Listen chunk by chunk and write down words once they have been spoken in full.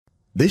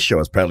This show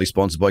is proudly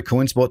sponsored by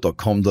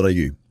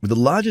coinspot.com.au, with the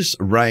largest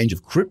range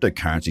of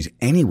cryptocurrencies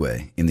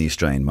anywhere in the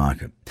Australian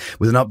market.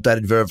 With an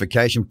updated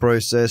verification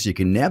process, you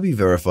can now be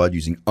verified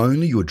using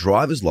only your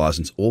driver's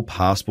license or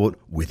passport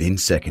within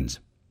seconds.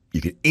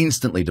 You can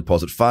instantly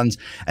deposit funds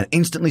and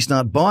instantly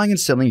start buying and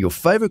selling your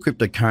favorite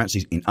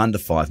cryptocurrencies in under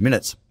 5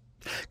 minutes.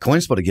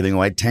 CoinSpot are giving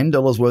away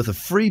 $10 worth of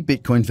free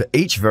Bitcoin for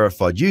each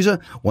verified user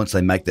once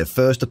they make their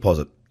first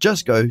deposit.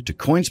 Just go to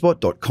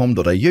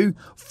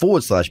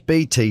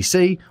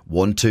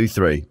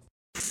coinspot.com.au/BTC123.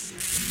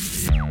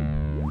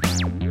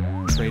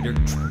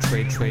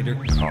 Trader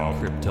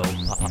Crypto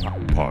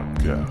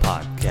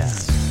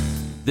Podcast.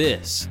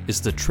 This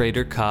is the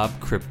Trader Cobb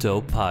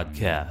Crypto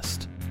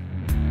Podcast.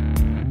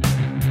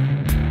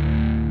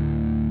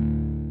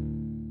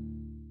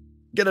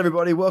 G'day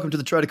everybody, welcome to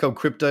the Trader Cobb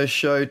Crypto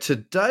Show.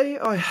 Today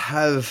I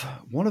have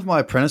one of my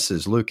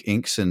apprentices, Luke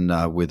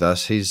Inkson, with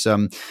us. I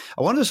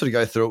wanted to sort of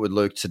go through it with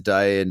Luke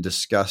today and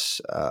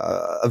discuss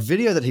a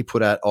video that he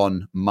put out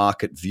on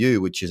Market View,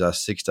 which is our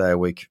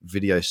 6-day-a-week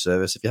video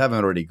service. If you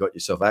haven't already got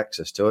yourself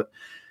access to it,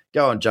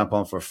 go and jump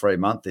on for a free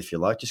month if you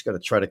like. Just go to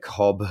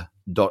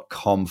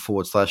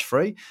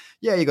tradercobb.com/free.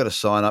 Yeah, you got to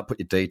sign up, put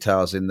your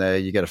details in there.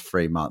 You get a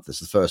free month.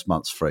 The first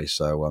month's free.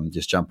 So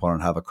just jump on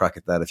and have a crack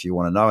at that if you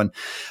want to know. And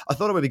I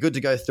thought it would be good to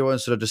go through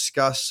and sort of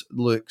discuss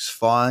Luke's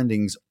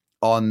findings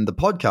on the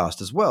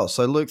podcast as well.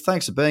 So Luke,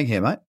 thanks for being here,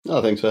 mate.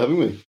 Oh, thanks for having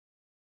me.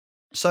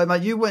 So,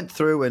 mate, you went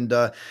through and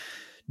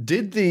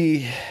did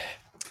the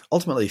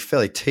ultimately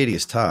fairly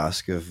tedious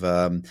task of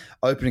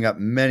opening up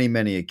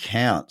many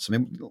accounts. I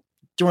mean,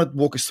 do you want to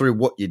walk us through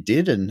what you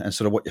did and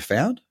sort of what you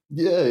found?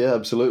 Yeah,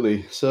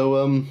 absolutely.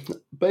 So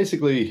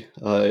basically,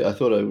 I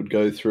thought I would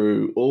go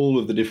through all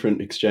of the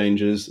different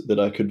exchanges that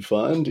I could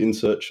find in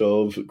search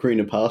of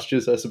greener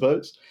pastures, I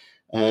suppose.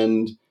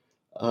 And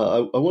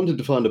I wanted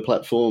to find a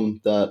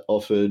platform that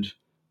offered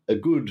a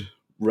good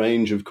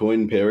range of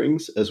coin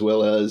pairings as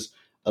well as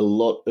a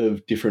lot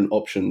of different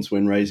options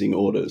when raising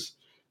orders.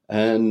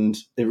 And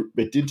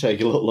it did take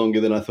a lot longer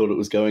than I thought it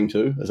was going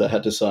to, as I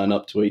had to sign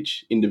up to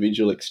each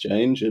individual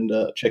exchange and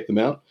check them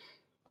out.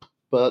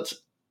 But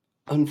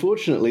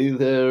unfortunately,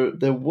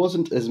 there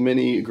wasn't as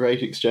many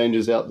great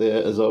exchanges out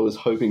there as I was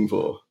hoping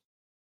for.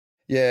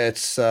 Yeah,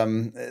 it's a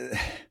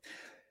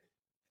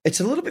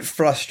little bit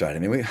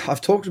frustrating. I mean,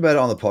 I've talked about it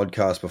on the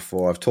podcast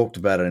before. I've talked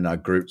about it in our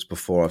groups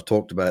before. I've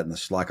talked about it in the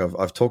Slack.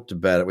 I've talked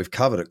about it. We've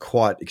covered it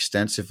quite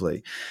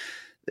extensively.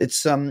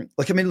 It's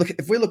look,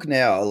 if we look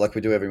now, like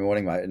we do every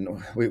morning, mate,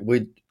 and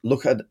we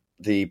look at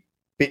the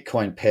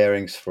Bitcoin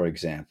pairings, for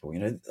example,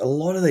 a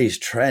lot of these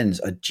trends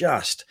are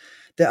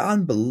they're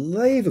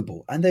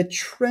unbelievable, and they're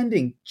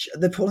trending.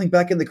 They're pulling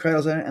back in the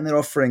cradles, and they're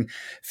offering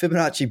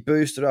Fibonacci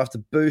booster after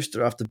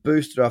booster after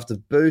booster after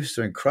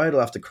booster, and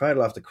cradle after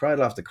cradle after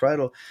cradle after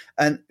cradle.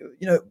 And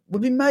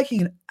we'd be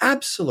making an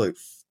absolute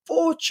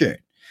fortune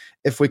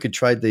if we could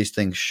trade these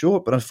things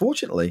short. But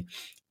unfortunately,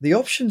 the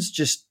options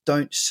just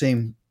don't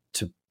seem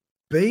to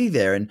be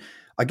there. And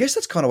I guess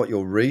that's kind of what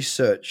your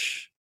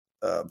research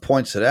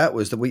points it out,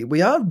 was that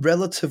we are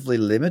relatively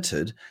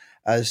limited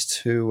as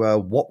to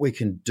what we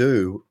can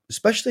do,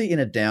 especially in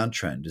a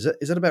downtrend. Is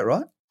that about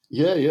right?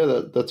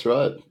 Yeah, that's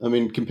right. I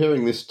mean,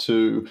 comparing this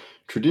to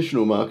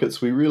traditional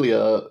markets, we really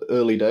are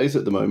early days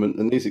at the moment,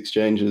 and these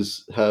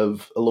exchanges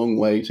have a long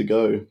way to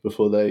go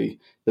before they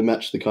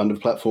match the kind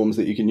of platforms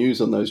that you can use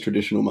on those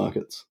traditional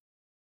markets.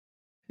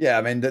 Yeah,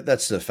 I mean,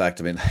 that's the fact.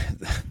 I mean,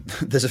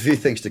 there's a few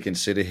things to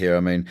consider here. I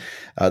mean,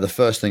 the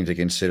first thing to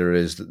consider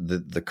is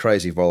the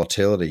crazy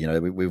volatility.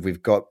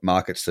 We've got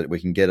markets that we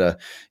can get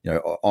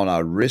on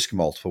our risk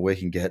multiple, we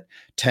can get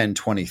 10,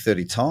 20,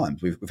 30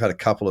 times. We've had a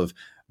couple of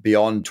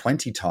beyond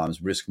 20 times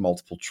risk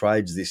multiple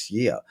trades this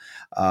year.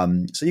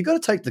 So you've got to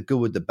take the good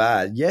with the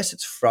bad. Yes,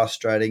 it's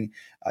frustrating.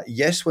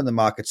 Yes, when the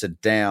markets are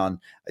down,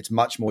 it's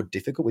much more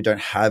difficult. We don't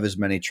have as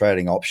many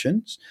trading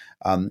options.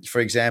 For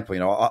example,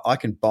 I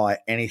can buy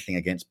anything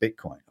against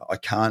Bitcoin. I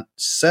can't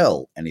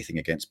sell anything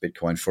against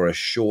Bitcoin for a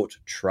short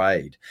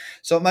trade.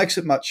 So it makes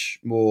it much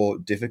more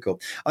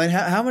difficult. I mean,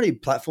 how many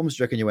platforms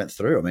do you reckon you went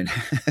through? I mean,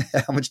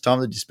 how much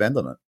time did you spend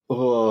on it?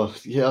 Oh,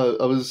 yeah,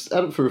 I was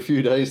at it for a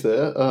few days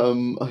there.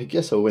 I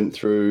guess I went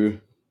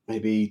through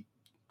maybe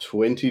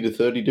 20 to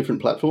 30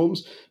 different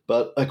platforms,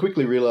 but I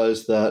quickly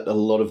realized that a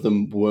lot of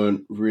them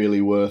weren't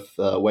really worth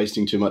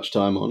wasting too much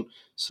time on.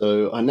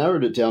 So I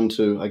narrowed it down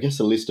to, I guess,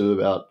 a list of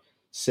about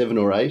 7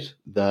 or 8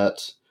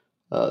 that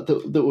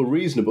were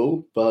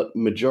reasonable, but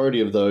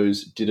majority of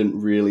those didn't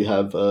really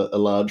have a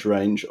large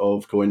range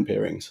of coin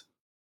pairings.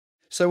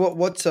 So what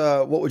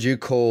would you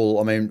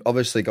call? I mean,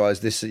 obviously, guys,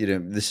 this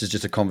is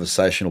just a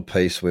conversational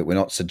piece. We're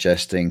not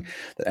suggesting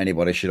that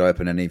anybody should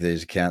open any of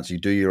these accounts. You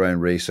do your own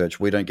research.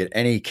 We don't get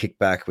any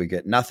kickback. We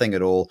get nothing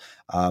at all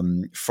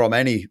from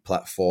any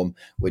platform.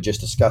 We're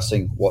just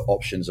discussing what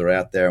options are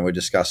out there, and we're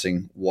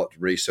discussing what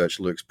research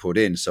Luke's put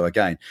in. So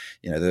again,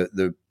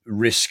 the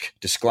risk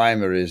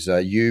disclaimer is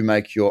you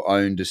make your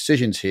own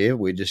decisions here.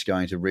 We're just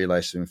going to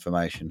relay some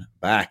information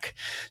back.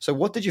 So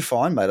what did you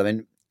find, mate? I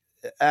mean,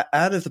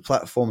 out of the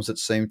platforms that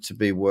seem to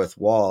be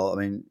worthwhile,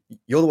 I mean,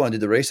 you're the one who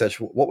did the research.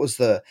 Was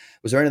there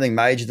anything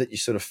major that you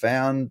sort of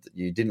found that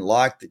you didn't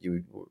like, that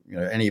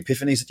any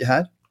epiphanies that you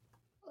had?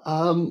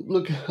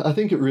 Look, I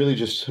think it really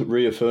just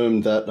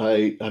reaffirmed that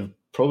I've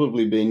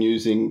probably been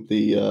using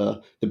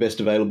the best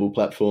available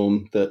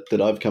platform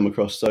that I've come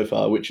across so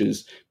far, which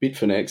is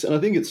Bitfinex. And I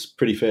think it's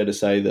pretty fair to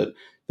say that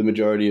the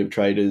majority of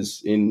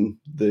traders in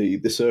the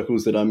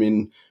circles that I'm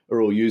in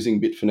are all using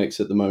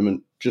Bitfinex at the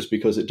moment, just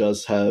because it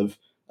does have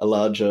a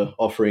larger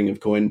offering of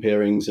coin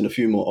pairings and a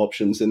few more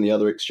options than the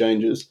other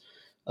exchanges.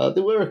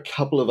 There were a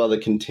couple of other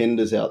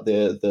contenders out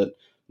there that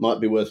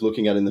might be worth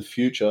looking at in the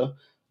future.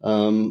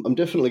 I'm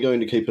definitely going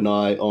to keep an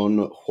eye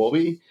on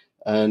Huobi,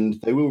 and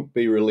they will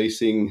be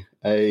releasing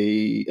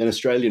an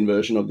Australian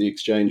version of the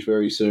exchange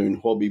very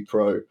soon, Huobi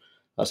Pro.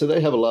 So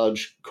they have a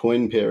large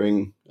coin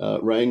pairing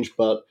range,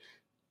 but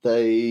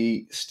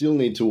they still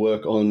need to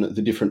work on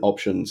the different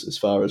options as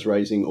far as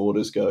raising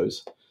orders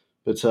goes.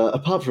 But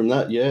apart from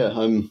that, yeah,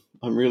 I'm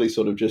really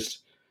sort of just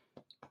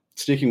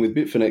sticking with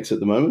Bitfinex at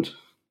the moment.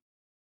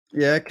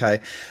 Yeah,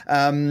 okay.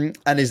 And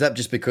is that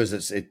just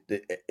because it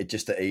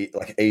just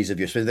like ease of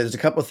use? So there's a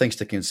couple of things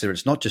to consider.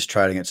 It's not just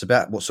trading; it's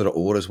about what sort of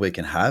orders we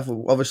can have.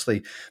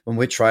 Obviously, when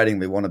we're trading,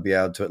 we want to be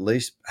able to at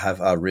least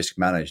have our risk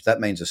managed. That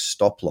means a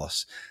stop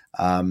loss.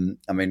 I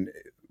mean,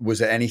 was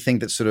there any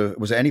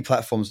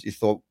platforms that you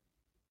thought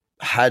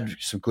had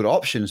some good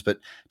options, but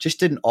just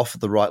didn't offer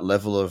the right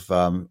level of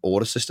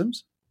order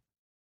systems?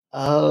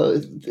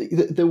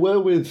 There were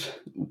with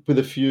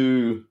a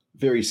few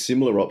very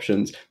similar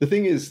options. The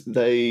thing is,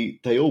 they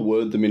all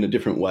word them in a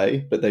different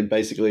way, but they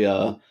basically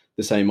are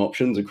the same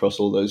options across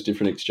all those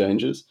different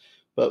exchanges.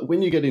 But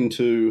when you get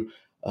into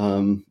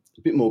a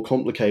bit more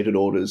complicated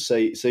orders,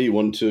 say you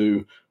want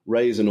to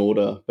raise an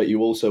order, but you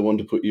also want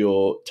to put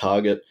your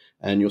target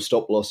and your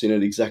stop loss in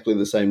at exactly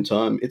the same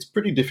time, it's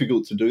pretty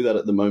difficult to do that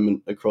at the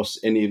moment across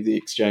any of the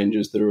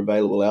exchanges that are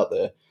available out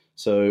there.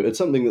 So it's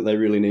something that they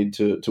really need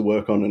to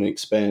work on and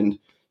expand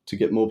to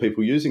get more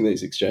people using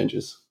these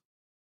exchanges.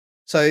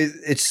 So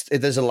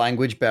there's a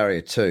language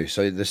barrier too.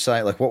 So they're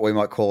saying like what we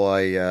might call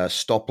a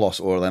stop loss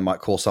order, they might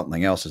call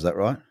something else. Is that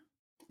right?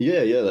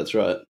 Yeah, that's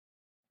right.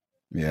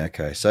 Yeah.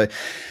 Okay. So,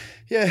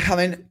 yeah, I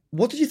mean,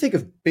 what did you think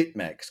of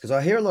BitMEX? Because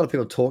I hear a lot of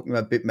people talking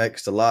about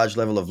BitMEX, the large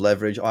level of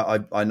leverage.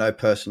 I know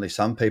personally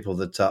some people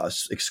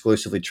that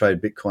exclusively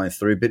trade Bitcoin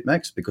through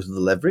BitMEX because of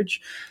the leverage.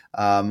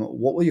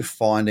 What were your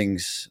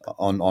findings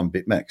on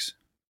BitMEX?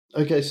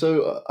 Okay,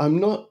 so I'm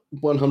not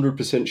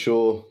 100%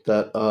 sure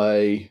that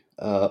I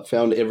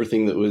found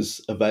everything that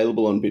was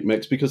available on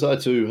BitMEX, because I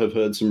too have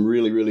heard some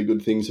really, really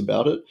good things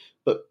about it.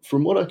 But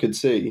from what I could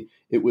see,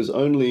 it was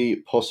only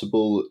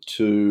possible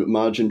to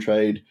margin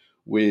trade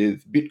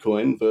with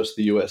Bitcoin versus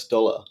the US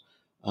dollar.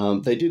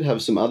 They did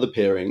have some other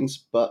pairings,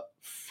 but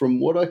from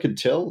what I could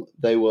tell,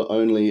 they were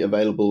only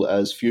available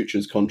as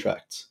futures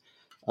contracts.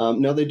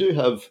 Now, they do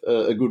have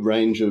a good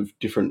range of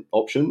different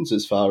options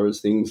as far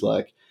as things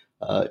like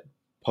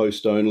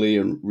post only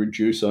and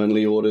reduce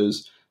only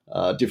orders,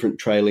 different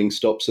trailing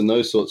stops, and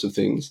those sorts of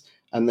things.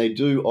 And they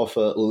do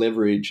offer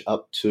leverage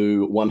up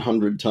to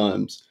 100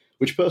 times,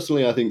 which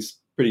personally I think is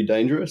pretty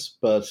dangerous,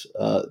 but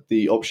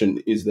the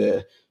option is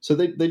there. So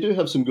they do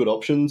have some good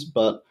options,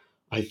 but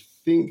I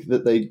think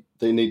that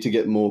they need to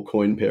get more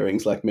coin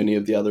pairings like many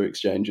of the other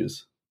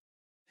exchanges.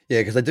 Yeah,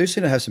 because they do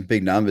seem to have some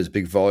big numbers,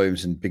 big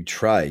volumes, and big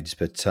trades,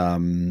 but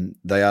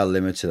they are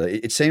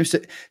limited. It seems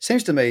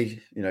to me,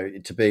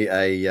 to be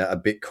a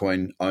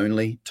Bitcoin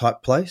only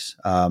type place.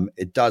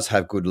 It does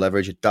have good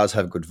leverage. It does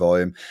have good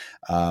volume.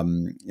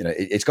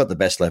 It's got the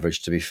best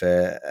leverage, to be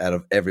fair, out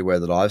of everywhere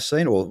that I've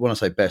seen. Or when I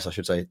say best, I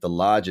should say the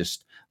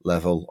largest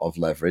level of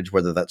leverage,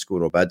 whether that's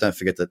good or bad. Don't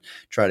forget that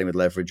trading with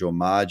leverage or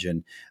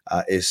margin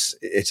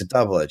it's a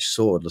double-edged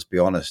sword. Let's be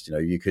honest.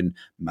 You can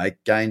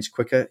make gains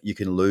quicker, you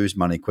can lose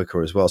money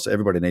quicker as well. So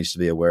everybody needs to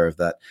be aware of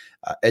that.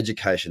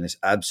 Education is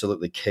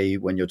absolutely key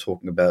when you're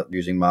talking about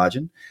using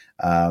margin,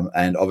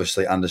 and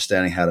obviously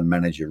understanding how to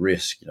manage your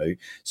risk.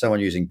 Someone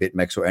using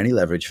BitMEX or any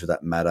leverage for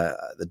that matter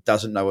that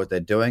doesn't know what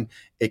they're doing,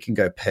 it can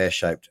go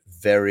pear-shaped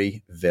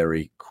very,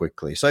 very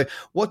quickly. So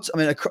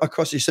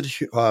across, you said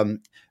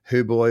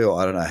Huboy, or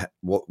I don't know,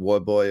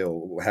 Warboy,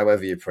 or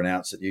however you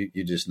pronounce it,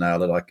 you just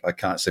nailed it. I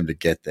can't seem to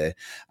get there.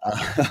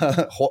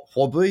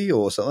 Huobi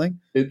or something?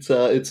 It's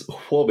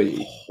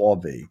Huobi.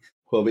 Huobi.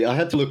 I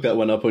had to look that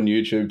one up on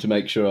YouTube to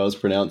make sure I was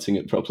pronouncing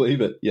it properly,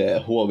 but yeah,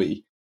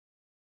 Huobi.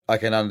 I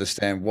can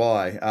understand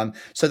why.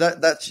 So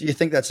that's you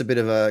think that's a bit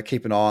of a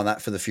keep an eye on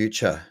that for the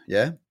future,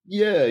 yeah?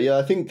 Yeah.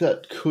 I think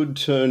that could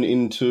turn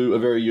into a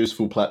very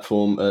useful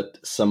platform at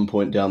some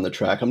point down the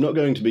track. I'm not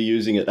going to be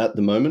using it at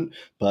the moment,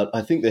 but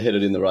I think they're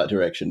headed in the right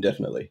direction,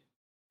 definitely.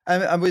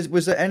 And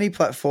was there any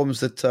platforms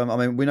that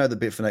we know that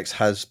Bitfinex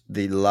has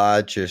the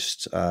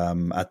largest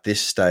at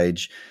this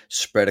stage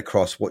spread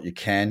across what you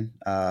can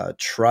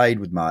trade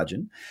with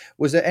margin.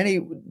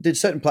 Did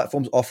certain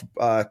platforms offer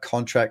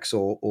contracts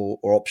or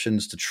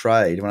options to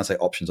trade? When I say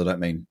options, I don't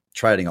mean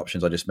trading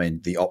options, I just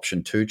mean the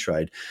option to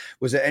trade.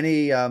 Was there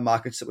any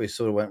markets that we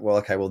sort of went, well,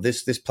 okay, well,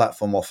 this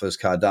platform offers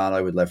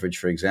Cardano with leverage,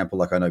 for example,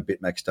 like I know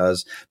BitMEX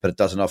does, but it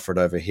doesn't offer it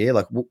over here?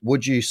 Like,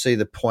 would you see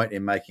the point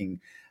in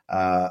making,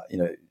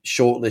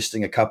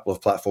 shortlisting a couple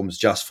of platforms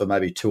just for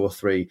maybe 2 or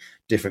 3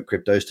 different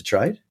cryptos to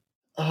trade?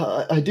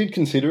 I did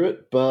consider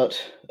it,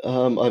 but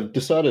I've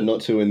decided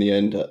not to in the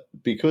end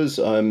because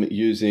I'm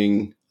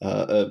using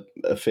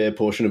a fair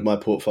portion of my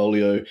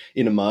portfolio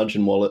in a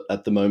margin wallet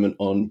at the moment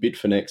on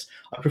Bitfinex.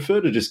 I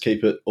prefer to just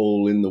keep it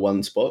all in the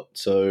one spot,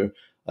 so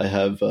I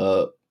have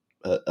a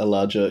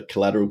larger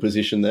collateral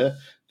position there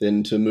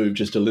than to move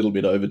just a little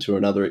bit over to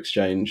another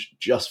exchange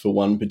just for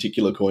one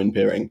particular coin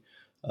pairing.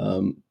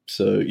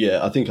 So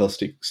yeah, I think I'll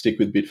stick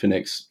with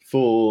Bitfinex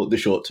for the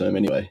short term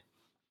anyway.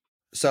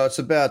 So it's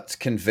about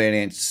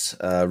convenience,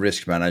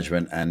 risk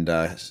management, and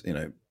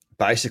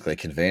basically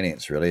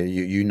convenience. Really,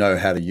 you know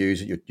how to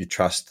use it. You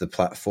trust the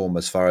platform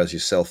as far as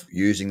yourself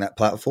using that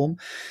platform,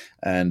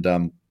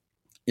 and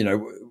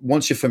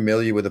once you're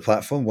familiar with the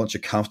platform, once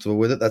you're comfortable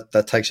with it,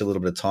 that takes a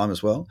little bit of time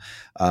as well.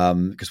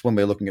 Because when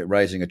we're looking at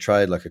raising a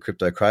trade like a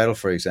crypto cradle,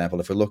 for example,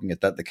 if we're looking at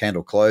that, the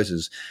candle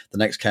closes, the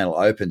next candle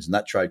opens, and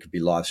that trade could be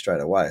live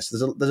straight away.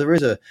 So there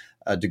is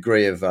a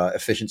degree of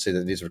efficiency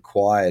that is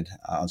required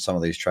on some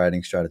of these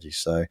trading strategies.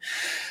 So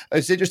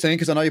it's interesting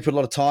because I know you put a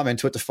lot of time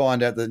into it to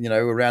find out that,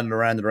 around and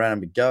around and around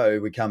we go,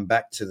 we come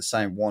back to the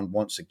same one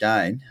once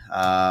again.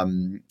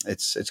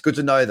 It's good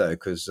to know, though,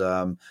 because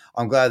I'm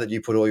glad that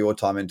you put all your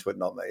time into it,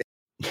 not me.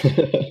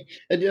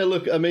 And yeah,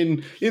 look, I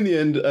mean, in the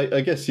end,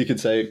 I guess you could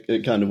say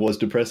it kind of was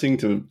depressing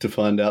to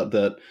find out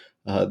that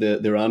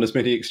there aren't as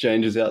many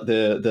exchanges out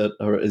there that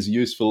are as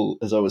useful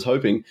as I was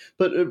hoping.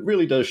 But it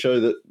really does show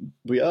that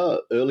we are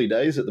early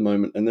days at the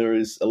moment and there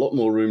is a lot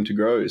more room to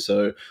grow.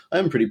 So I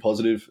am pretty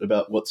positive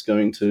about what's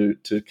going to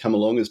come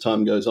along as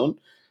time goes on.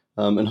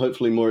 And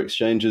hopefully more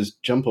exchanges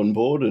jump on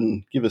board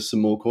and give us some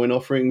more coin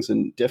offerings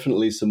and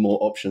definitely some more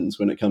options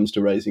when it comes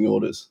to raising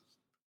orders.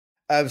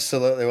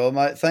 Absolutely. Well,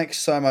 mate, thanks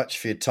so much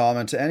for your time.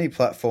 And to any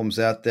platforms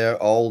out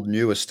there, old,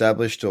 new,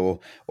 established, or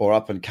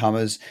up and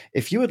comers,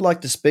 if you would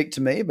like to speak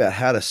to me about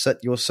how to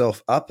set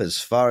yourself up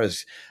as far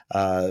as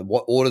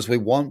what orders we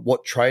want,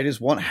 what traders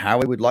want, how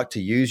we would like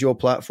to use your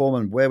platform,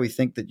 and where we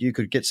think that you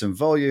could get some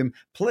volume,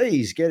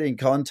 please get in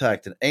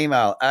contact and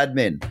email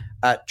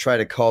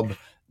admin@tradercobb.com,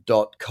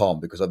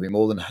 because I'd be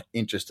more than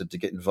interested to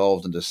get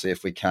involved and to see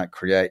if we can't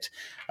create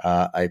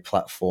a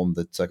platform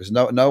that, because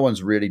no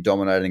one's really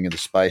dominating the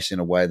space in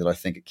a way that I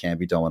think it can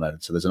be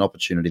dominated. So there's an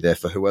opportunity there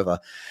for whoever's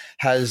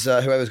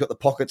got the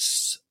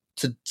pockets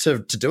to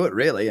do it,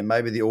 really, and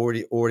maybe they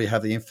already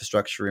have the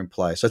infrastructure in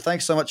place. So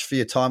thanks so much for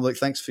your time, Luke.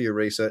 Thanks for your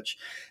research,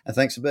 and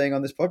thanks for being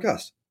on this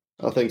podcast.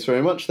 Oh, thanks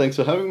very much. Thanks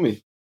for having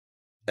me.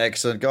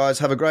 Excellent, guys.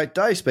 Have a great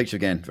day. Speak to you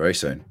again very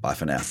soon. Bye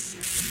for now.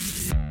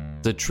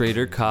 The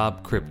Trader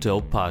Cobb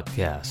Crypto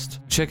Podcast.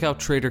 Check out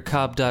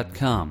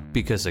tradercobb.com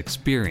because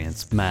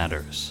experience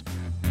matters.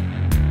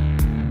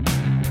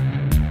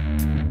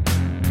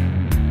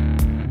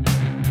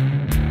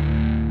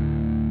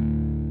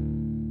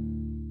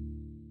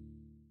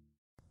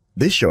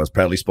 This show is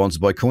proudly sponsored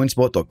by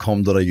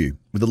coinspot.com.au,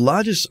 with the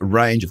largest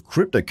range of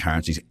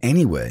cryptocurrencies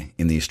anywhere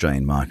in the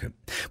Australian market.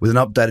 With an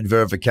updated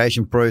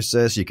verification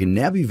process, you can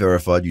now be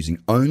verified using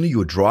only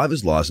your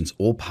driver's license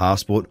or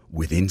passport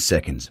within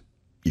seconds.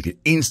 You can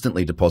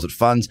instantly deposit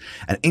funds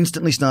and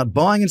instantly start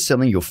buying and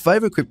selling your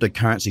favorite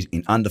cryptocurrencies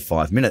in under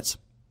 5 minutes.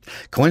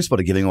 CoinSpot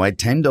are giving away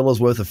 $10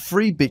 worth of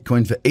free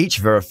Bitcoin for each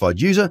verified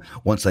user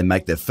once they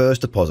make their first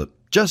deposit.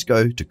 Just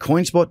go to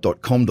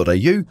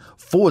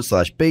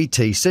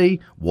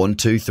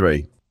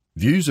coinspot.com.au/BTC123.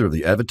 Views are of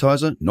the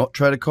advertiser, not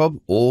Trader Cobb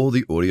or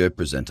the audio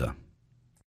presenter.